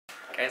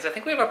Guys, I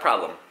think we have a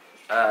problem.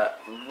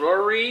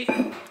 Rory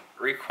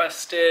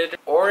requested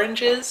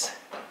oranges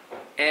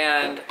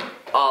and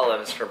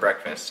olives for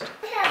breakfast.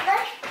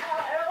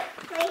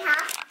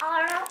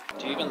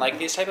 Do you even like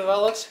these type of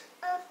olives?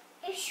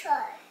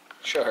 Sure.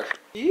 Sure.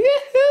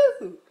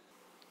 Yoo-hoo!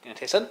 Gonna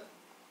taste it?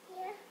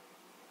 Yeah.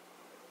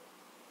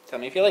 Tell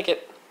me if you like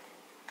it.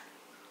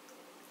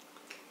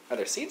 Are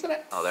there seeds in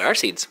it? Oh, there are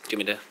seeds. Do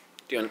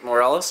you want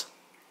more olives?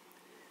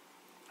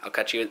 I'll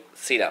cut you the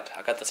seed out.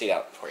 I'll cut the seed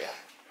out for you.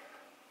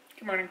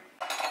 Good morning.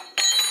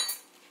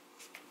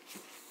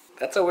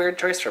 That's a weird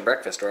choice for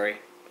breakfast, Rory.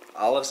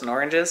 Olives and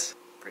oranges?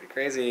 Pretty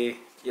crazy.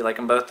 You like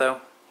them both,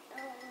 though?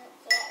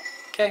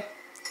 Okay.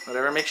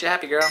 Whatever makes you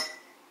happy, girl.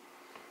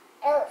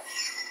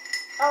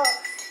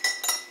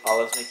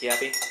 Olives make you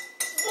happy?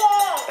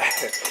 Yeah.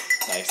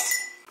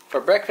 Nice. For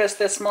breakfast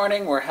this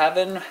morning, we're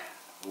having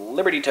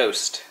Liberty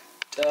Toast.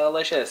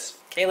 Delicious.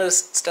 Kayla's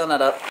still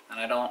not up, and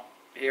I don't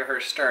hear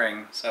her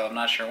stirring, so I'm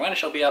not sure when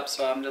she'll be up,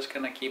 so I'm just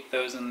gonna keep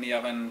those in the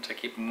oven to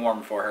keep them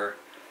warm for her,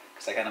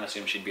 because I kind of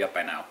assumed she'd be up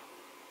by now.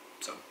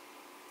 So,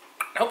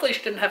 hopefully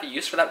she didn't have a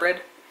use for that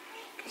bread,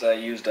 because I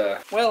used,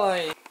 well,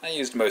 I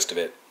used most of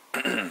it.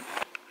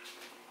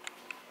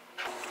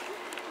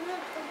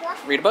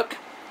 Read a book?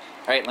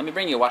 Alright, let me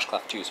bring you a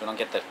washcloth too, so we don't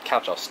get the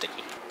couch all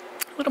sticky.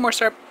 A little more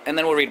syrup, and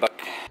then we'll read a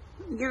book.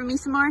 You giving me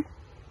some more?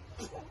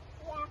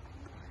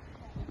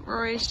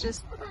 Rory's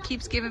just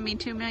keeps giving me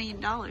 $2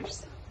 million.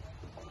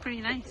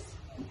 Pretty nice.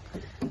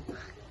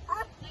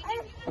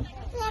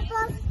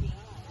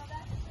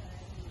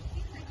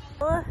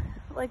 Well,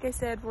 like I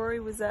said, Rory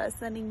was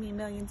sending me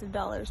millions of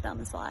dollars down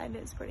the slide.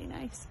 It was pretty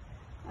nice.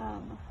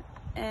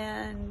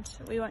 And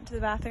we went to the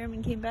bathroom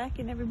and came back,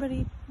 and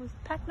everybody was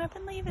packing up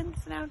and leaving.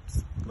 So now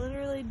it's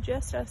literally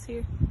just us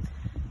here.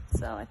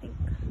 So I think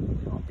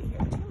we won't be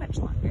here too much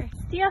longer.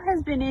 Theo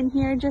has been in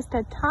here just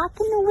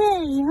talking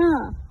away,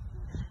 huh?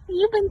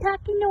 You've been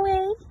talking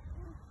away.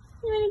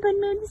 You in a good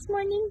mood this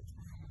morning?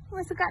 You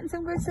must have gotten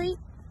some good sleep.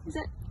 Is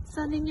that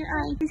sun in your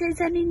eye? Is there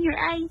sun in your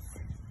eyes?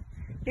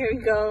 There we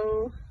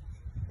go.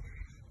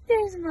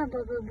 There's my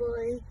bubble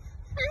boy.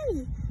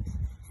 Hi.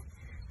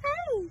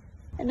 Hi.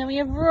 And then we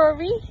have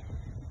Rory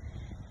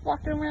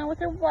walking around with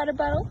her water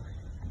bottle,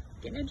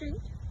 getting a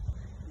drink.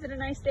 Is it a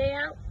nice day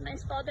out?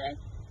 Nice fall day?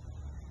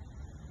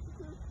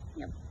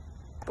 Yep.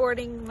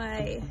 Sporting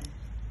my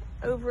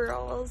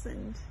overalls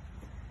and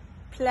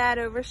plaid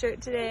overshirt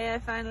today. I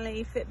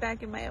finally fit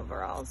back in my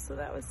overalls, so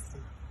that was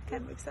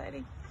kind of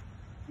exciting.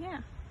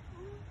 Yeah.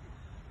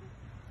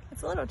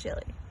 It's a little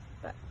chilly,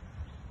 but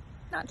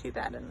not too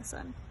bad in the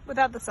sun.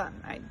 Without the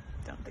sun, I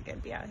don't think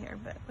I'd be out here,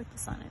 but with the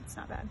sun, it's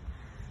not bad.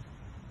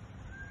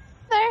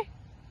 There.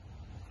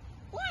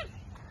 What?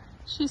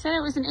 She said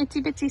it was an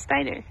itsy bitsy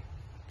spider.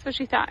 That's what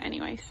she thought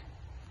anyways.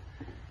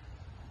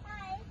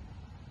 Hi.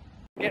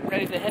 Getting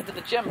ready to head to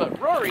the gym, but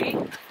Rory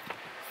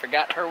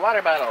forgot her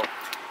water bottle.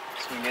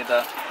 So we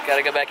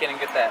gotta go back in and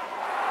get that.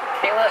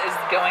 Kayla is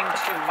going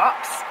to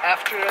Mops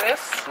after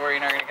this. Rory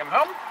and I are gonna come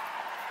home.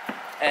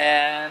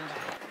 And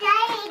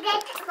Daddy,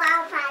 that's the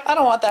water bottle. I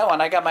don't want that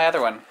one, I got my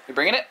other one. You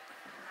bringing it?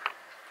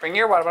 Bring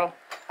your water bottle.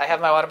 I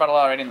have my water bottle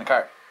already in the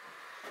car.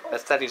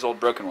 That's Daddy's old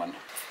broken one.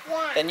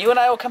 Yeah. Then you and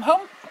I will come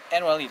home,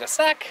 and we'll eat a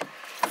snack.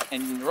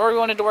 And Rory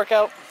wanted to work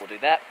out, we'll do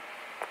that.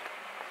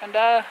 And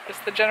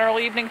just the general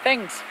evening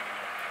things.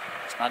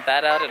 It's not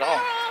bad out at all.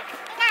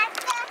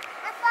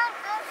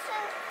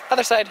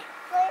 Other side.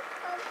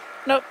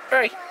 Nope,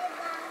 hurry.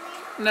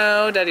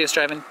 No, Daddy is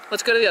driving.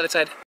 Let's go to the other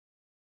side.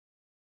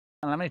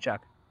 I don't have any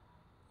chalk.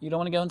 You don't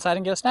want to go inside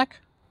and get a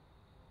snack?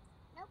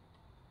 Nope.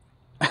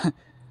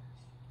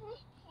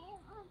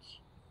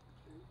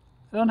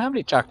 I don't have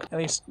any chalk. At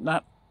least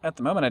not at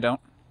the moment I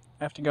don't.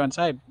 I have to go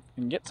inside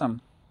and get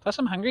some. Plus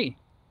I'm hungry.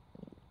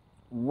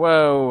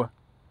 Whoa.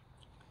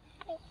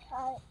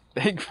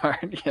 Big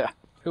fart, yeah.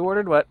 Who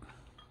ordered what?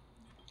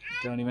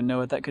 Don't even know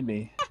what that could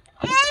be.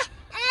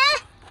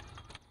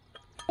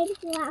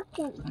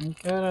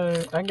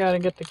 I gotta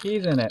get the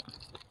keys in it.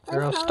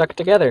 They're all stuck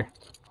together.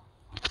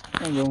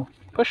 There you go.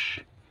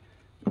 Push.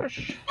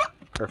 Push.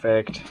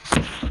 Perfect.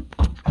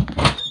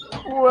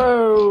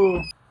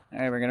 Whoa.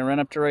 Alright, we're gonna run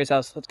up to Roy's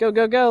house. Let's go,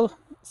 go, go.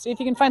 See if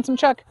you can find some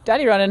Chuck.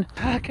 Daddy running.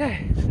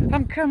 Okay,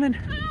 I'm coming.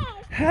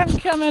 I'm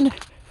coming.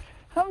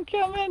 I'm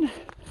coming.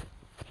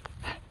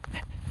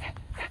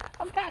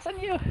 I'm passing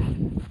you.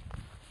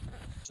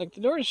 It's like the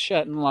door's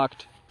shut and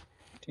locked.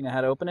 Do you know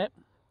how to open it?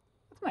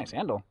 It's a nice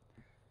handle.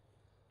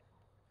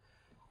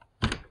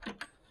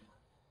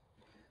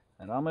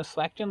 It almost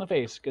slacked you in the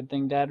face. Good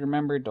thing Dad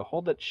remembered to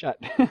hold it shut.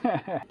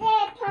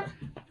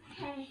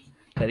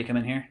 Daddy, come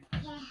in here?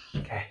 Yeah.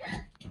 Okay.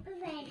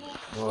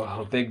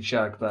 Whoa, big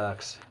Chuck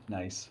box.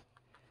 Nice.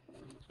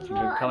 Some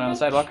good color on the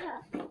sidewalk?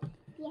 Yeah.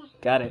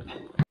 Got it.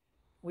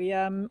 We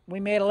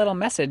made a little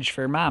message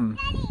for Mom.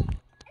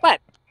 What?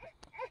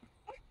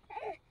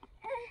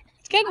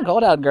 It's getting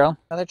cold out, girl.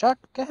 Another Chuck?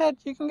 Go ahead,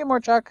 you can get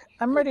more Chuck.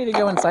 I'm ready to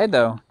go inside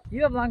though.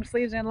 You have long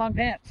sleeves and long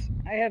pants.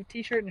 I have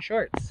t-shirt and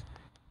shorts.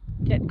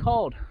 Getting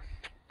cold.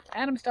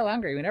 And I'm still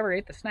hungry. We never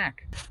ate the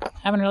snack.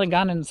 Haven't really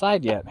gone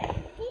inside yet.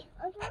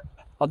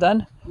 All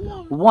done?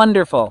 Yeah.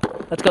 Wonderful.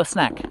 Let's go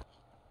snack.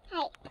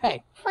 Hey.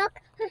 Hey,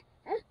 Fuck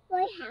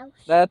my house.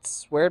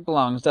 that's where it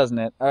belongs, doesn't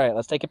it? All right,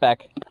 let's take it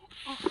back.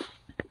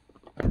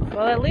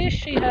 Well, at least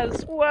she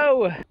has,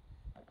 whoa.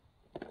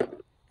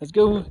 Let's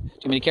go. Do you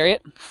want me to carry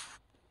it?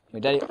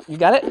 Your daddy, you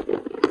got it?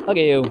 Look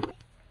at you.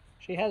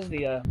 She has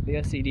the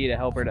OCD to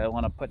help her to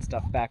want to put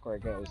stuff back where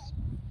it goes.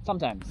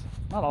 Sometimes,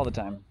 not all the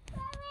time.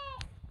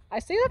 I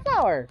see the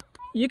flower.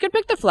 You could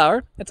pick the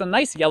flower. It's a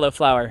nice yellow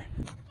flower.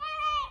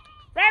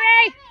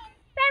 Remy!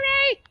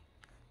 Remy!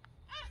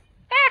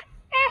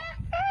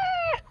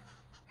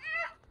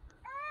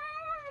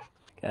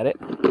 Got it?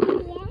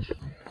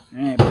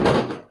 Yeah.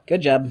 Alright.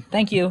 Good job.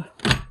 Thank you.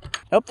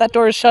 Oh, that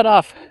door is shut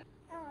off.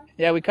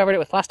 Yeah, we covered it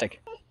with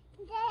plastic.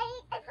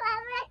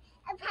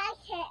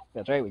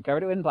 That's right, we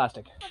covered it in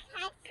plastic.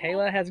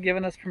 Kayla has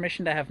given us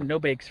permission to have no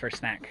bakes for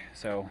snack,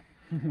 so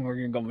we're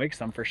gonna go make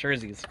some for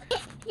surezies.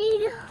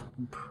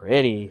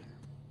 Pretty.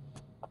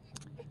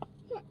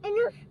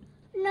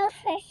 No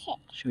fish.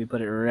 Should we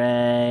put it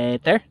right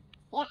there?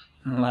 Yeah.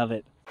 Love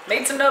it.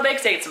 Made some no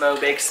bakes, ate some no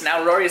bakes.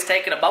 Now Rory's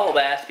taking a bubble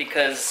bath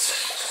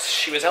because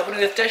she was helping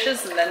me with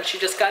dishes and then she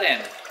just got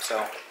in.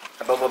 So,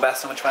 a bubble bath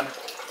so much fun.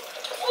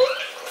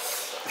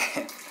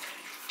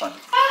 Fun.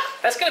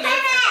 That's gonna be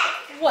it.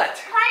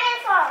 What?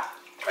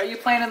 Are you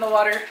playing in the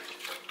water?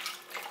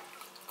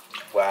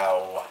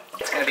 Wow.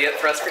 That's gonna be it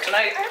for us for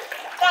tonight.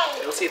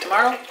 We'll see you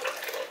tomorrow.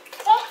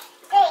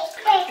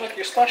 Look,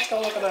 you're splashed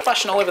all over the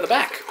splashing all over the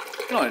back.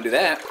 You don't want to do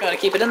that. You want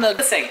to keep it in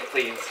the sink,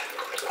 please.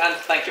 And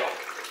thank you.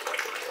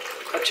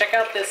 Go check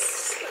out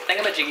this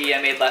thingamajiggy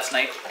I made last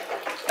night.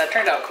 That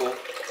turned out cool.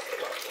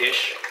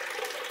 Ish.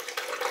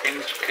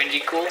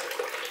 Cringy cool.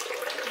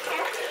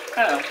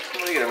 I don't know.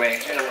 We'll get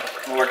away.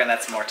 We'll work on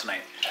that some more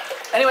tonight.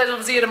 Anyways,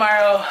 we'll see you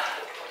tomorrow.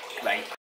 Bye.